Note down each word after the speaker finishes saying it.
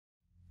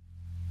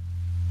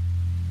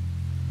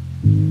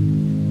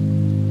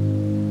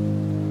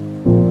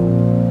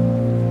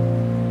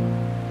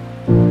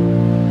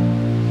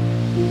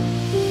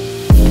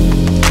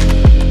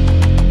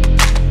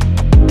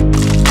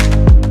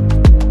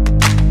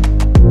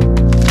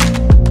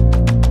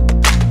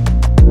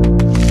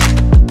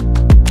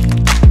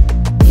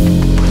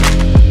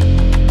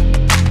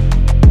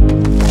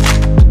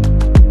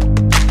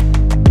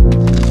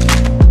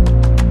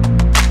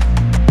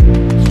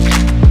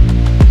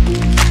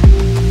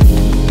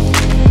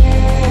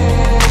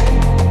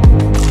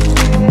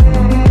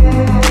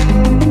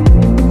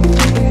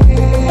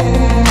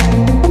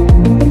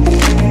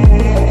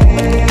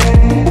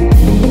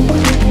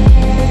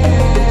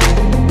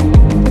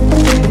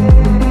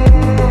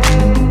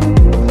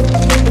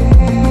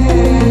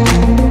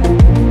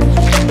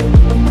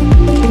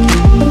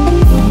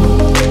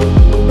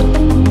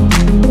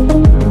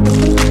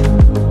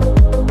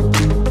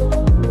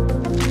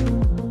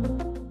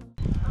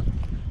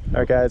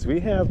guys, we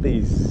have the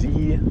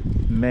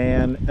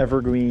Z-Man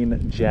Evergreen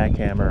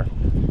Jackhammer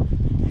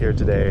here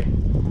today,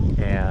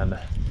 and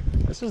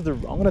this is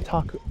I'm going to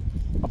talk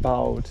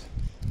about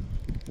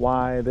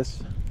why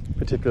this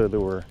particular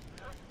lure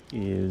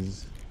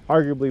is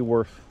arguably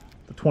worth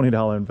the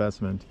 $20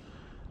 investment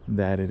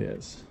that it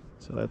is.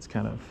 So let's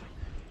kind of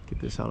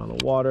get this out of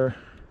the water.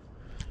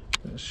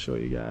 I'm going to show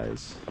you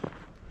guys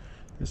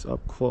this up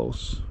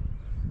close,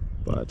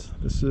 but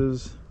this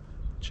is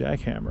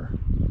Jackhammer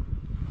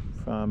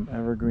from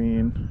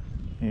Evergreen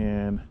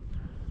and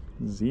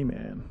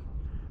Z-Man.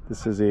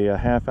 This is a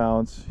 ½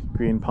 ounce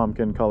green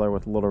pumpkin color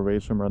with a little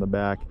raised swimmer on the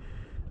back.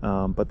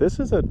 But this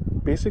is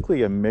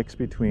basically a mix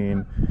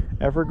between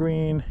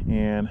Evergreen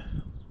and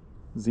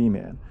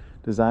Z-Man,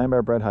 designed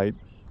by Brett Height.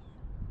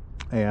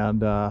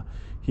 And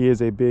he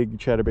is a big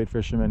chatterbait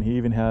fisherman. He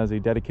even has a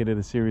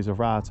dedicated series of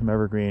rods from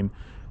Evergreen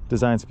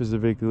designed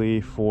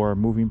specifically for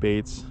moving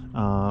baits,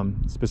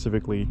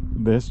 specifically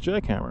this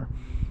Jackhammer.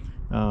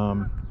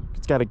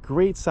 It's got a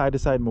great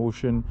side-to-side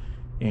motion,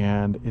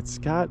 and it's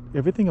got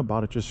everything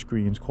about it just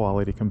screams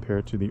quality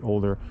compared to the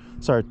other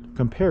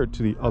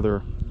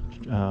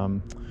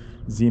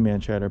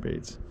Z-Man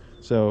chatterbaits.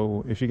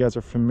 So if you guys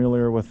are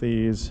familiar with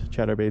these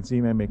chatterbaits,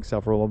 Z-Man makes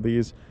several of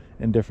these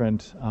in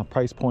different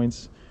price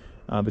points.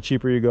 The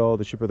cheaper you go,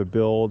 the cheaper the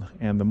build,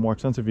 and the more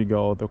expensive you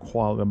go, the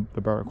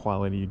better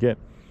quality you get,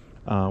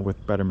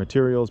 with better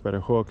materials, better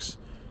hooks,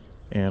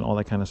 and all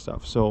that kind of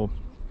stuff. So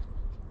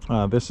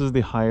this is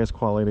the highest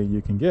quality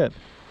you can get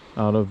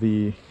out of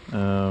the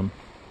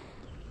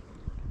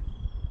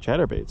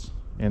chatterbaits.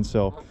 And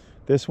so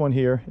this one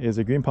here is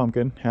a green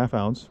pumpkin, ½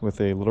 ounce, with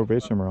a little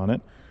bait swimmer on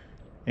it.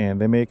 And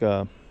they make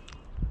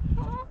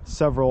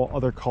several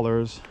other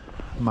colors.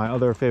 My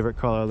other favorite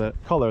color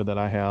that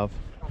I have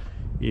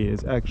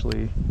is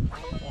actually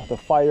the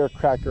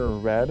Firecracker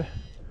Red.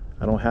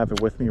 I don't have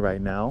it with me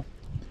right now,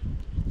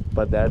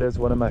 but that is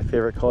one of my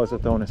favorite colors to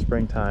throw in the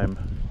springtime.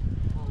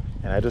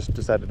 And I just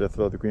decided to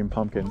throw the green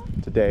pumpkin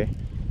today.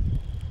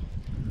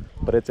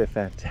 But it's a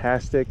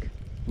fantastic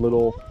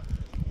little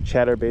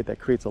chatterbait that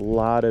creates a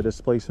lot of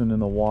displacement in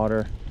the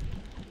water.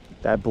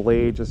 That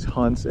blade just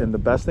hunts, and the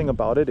best thing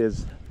about it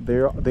is they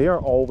are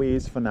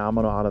always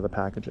phenomenal out of the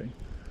packaging.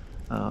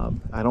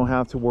 I don't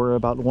have to worry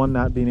about one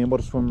not being able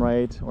to swim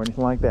right or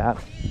anything like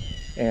that.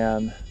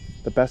 And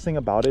the best thing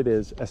about it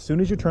is as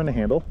soon as you turn the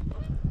handle,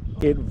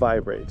 it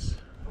vibrates.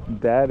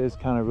 That is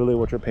kind of really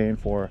what you're paying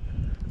for.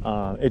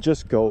 It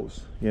just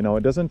goes, you know,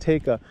 it doesn't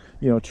take 2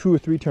 or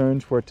 3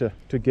 turns for it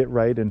to get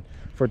right and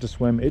for it to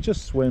swim. It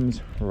just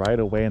swims right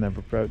away, and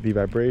the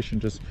vibration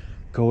just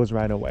goes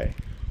right away.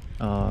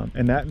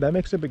 And that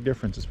makes a big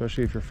difference,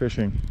 especially if you're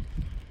fishing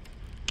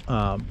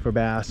for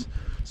bass,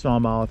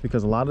 smallmouth,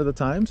 because a lot of the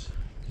times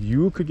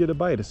you could get a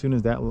bite as soon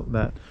as that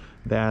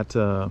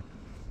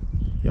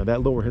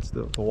lure hits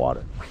the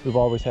water. We've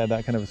always had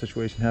that kind of a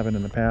situation happen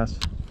in the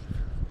past.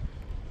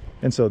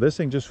 And so this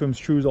thing just swims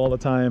trues all the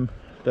time.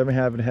 Never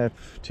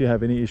have to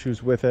have any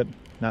issues with it.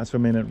 Not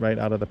swimming it right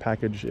out of the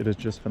package. It is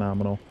just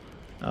phenomenal.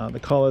 The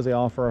colors they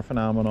offer are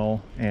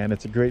phenomenal, and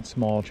it's a great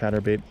small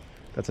chatterbait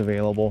that's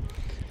available.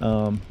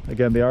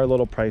 Again, they are a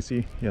little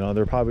pricey. You know,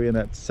 they're probably in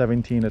that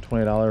 $17 to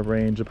 $20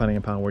 range, depending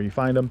upon where you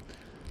find them.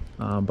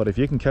 But if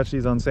you can catch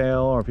these on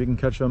sale, or if you can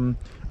catch them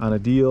on a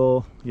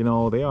deal, you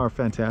know, they are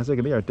fantastic,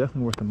 and they are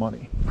definitely worth the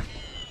money.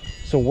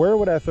 So where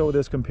would I throw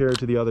this compared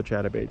to the other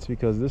chatterbaits?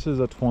 Because this is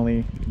a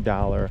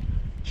 $20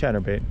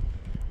 chatterbait.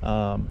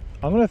 I'm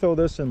going to throw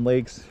this in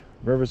lakes,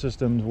 river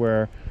systems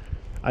where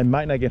I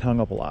might not get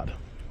hung up a lot.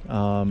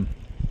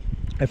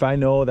 If I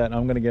know that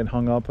I'm going to get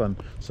hung up on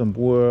some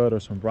wood or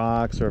some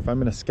rocks, or if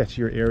I'm in a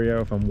sketchier area,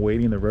 or if I'm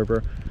wading the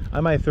river, I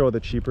might throw the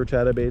cheaper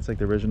chatterbaits like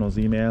the original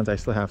Z-Mans. I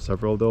still have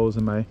several of those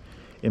in my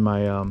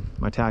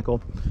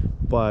tackle.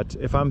 But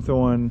if I'm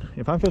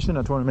fishing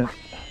a tournament,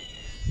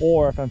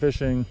 or if I'm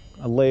fishing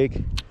a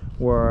lake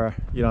where,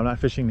 you know, I'm not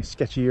fishing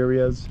sketchy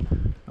areas,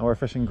 or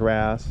fishing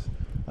grass,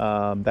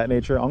 that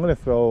nature, I'm going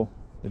to throw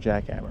the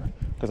Jackhammer,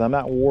 because I'm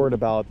not worried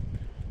about,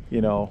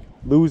 you know,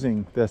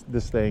 losing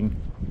this thing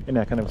in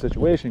that kind of a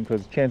situation,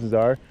 because chances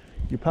are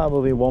you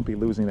probably won't be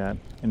losing that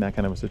in that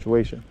kind of a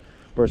situation.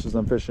 Versus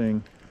I'm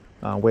fishing,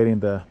 wading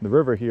the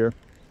river here,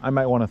 I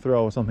might want to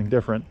throw something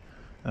different,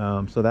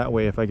 so that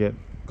way if I get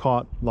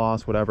caught,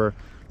 lost, whatever,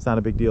 it's not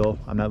a big deal.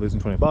 I'm not losing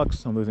 20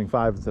 bucks, I'm losing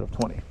 5 instead of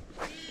 20.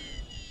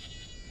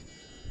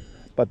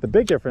 But the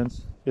big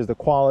difference is the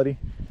quality,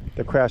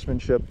 the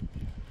craftsmanship,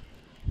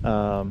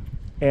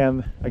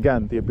 and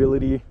again, the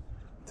ability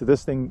to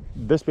this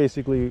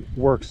basically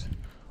works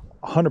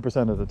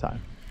 100% of the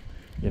time.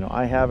 You know,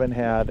 I haven't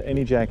had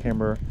any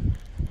Jackhammer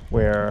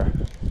where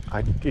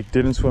it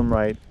didn't swim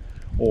right,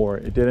 or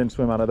it didn't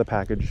swim out of the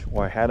package,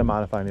 or I had to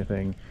modify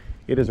anything.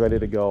 It is ready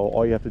to go.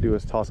 All you have to do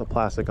is toss a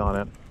plastic on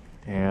it,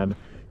 and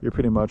you're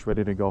pretty much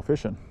ready to go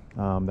fishing.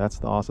 That's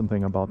the awesome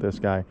thing about this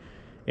guy.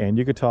 And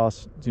you could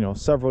toss, you know,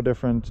 several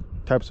different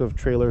types of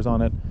trailers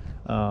on it.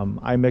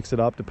 I mix it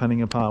up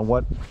depending upon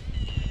what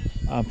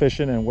I'm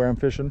fishing and where I'm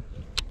fishing,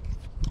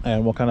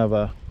 and what kind of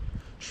a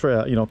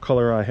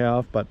color I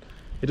have. But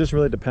it just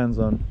really depends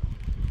on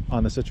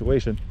on the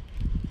situation.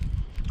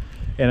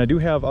 And I do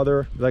have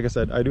other, like I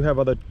said, I do have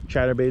other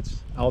chatterbaits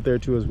out there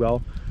too as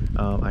well.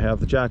 I have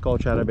the Jackall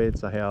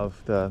chatterbaits, I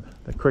have the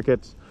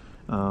crickets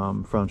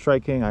from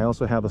Strike King. I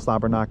also have the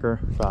slobber knocker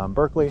from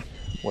Berkeley,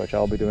 which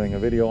I'll be doing a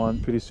video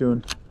on pretty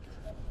soon.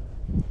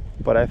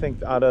 But I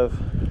think out of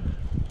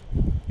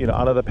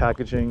the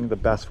packaging, the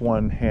best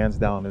one hands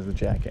down is the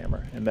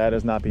Jackhammer. And that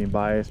is not being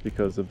biased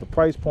because of the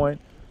price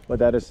point, but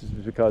that is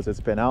because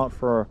it's been out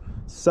for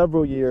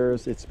several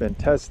years, it's been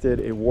tested,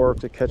 it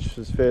worked, it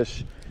catches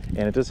fish,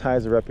 and it just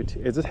has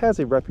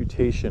a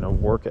reputation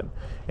of working.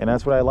 And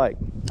that's what I like.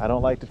 I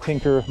don't like to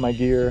tinker with my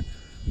gear.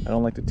 I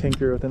don't like to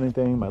tinker with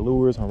anything, my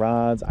lures, my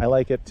rods. I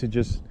like it to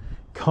just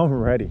come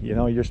ready. You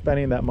know, you're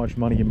spending that much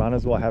money, you might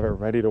as well have it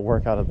ready to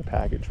work out of the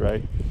package,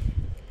 right?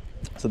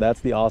 So that's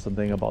the awesome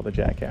thing about the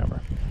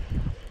Jackhammer.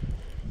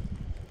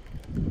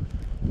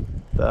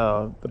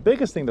 The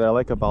biggest thing that I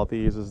like about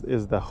these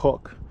is the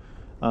hook.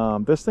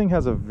 This thing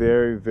has a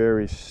very,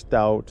 very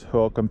stout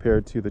hook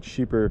compared to the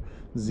cheaper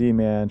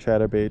Z-Man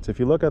chatterbaits. If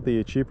you look at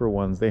the cheaper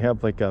ones, they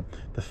have like the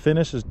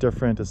finish is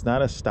different. It's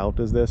not as stout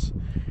as this.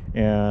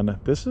 And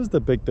this is the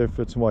big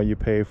difference why you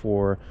pay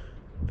for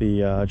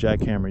the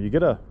Jackhammer. You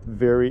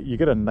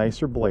get a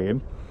nicer blade,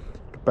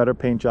 better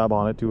paint job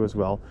on it too as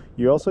well.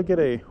 You also get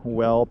a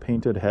well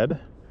painted head,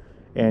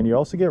 and you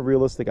also get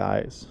realistic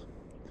eyes.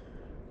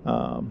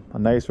 A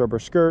nice rubber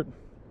skirt,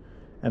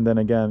 and then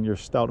again your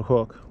stout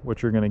hook,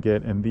 which you're going to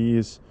get, and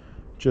these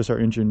just are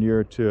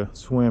engineered to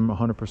swim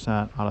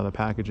 100% out of the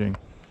packaging,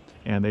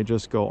 and they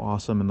just go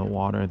awesome in the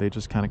water. They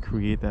just kind of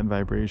create that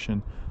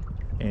vibration,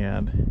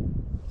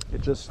 and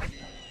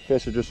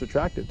fish are just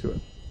attracted to it.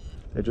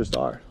 They just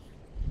are.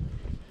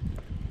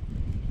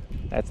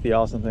 That's the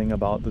awesome thing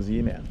about the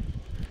Z-Man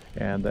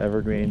and the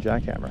Evergreen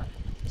Jackhammer.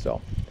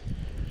 So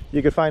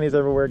you can find these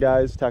everywhere,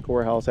 guys. Tackle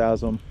Warehouse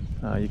has them.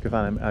 You can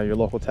find them at your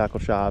local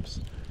tackle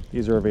shops.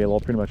 These are available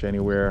pretty much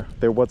anywhere.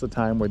 There was a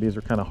time where these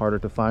were kind of harder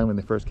to find when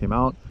they first came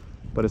out,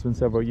 but it's been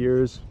several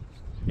years,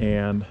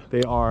 and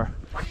they are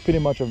pretty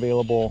much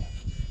available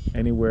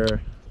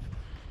anywhere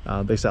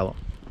they sell them.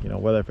 You know,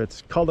 whether if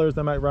it's colors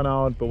that might run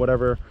out, but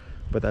whatever,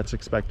 but that's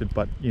expected.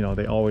 But you know,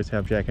 they always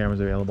have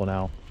Jackhammers available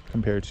now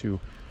compared to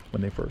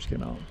when they first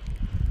came out.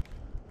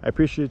 I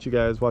appreciate you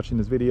guys watching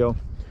this video.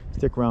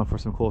 Stick around for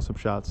some close-up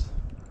shots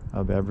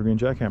of the Evergreen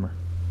Jackhammer.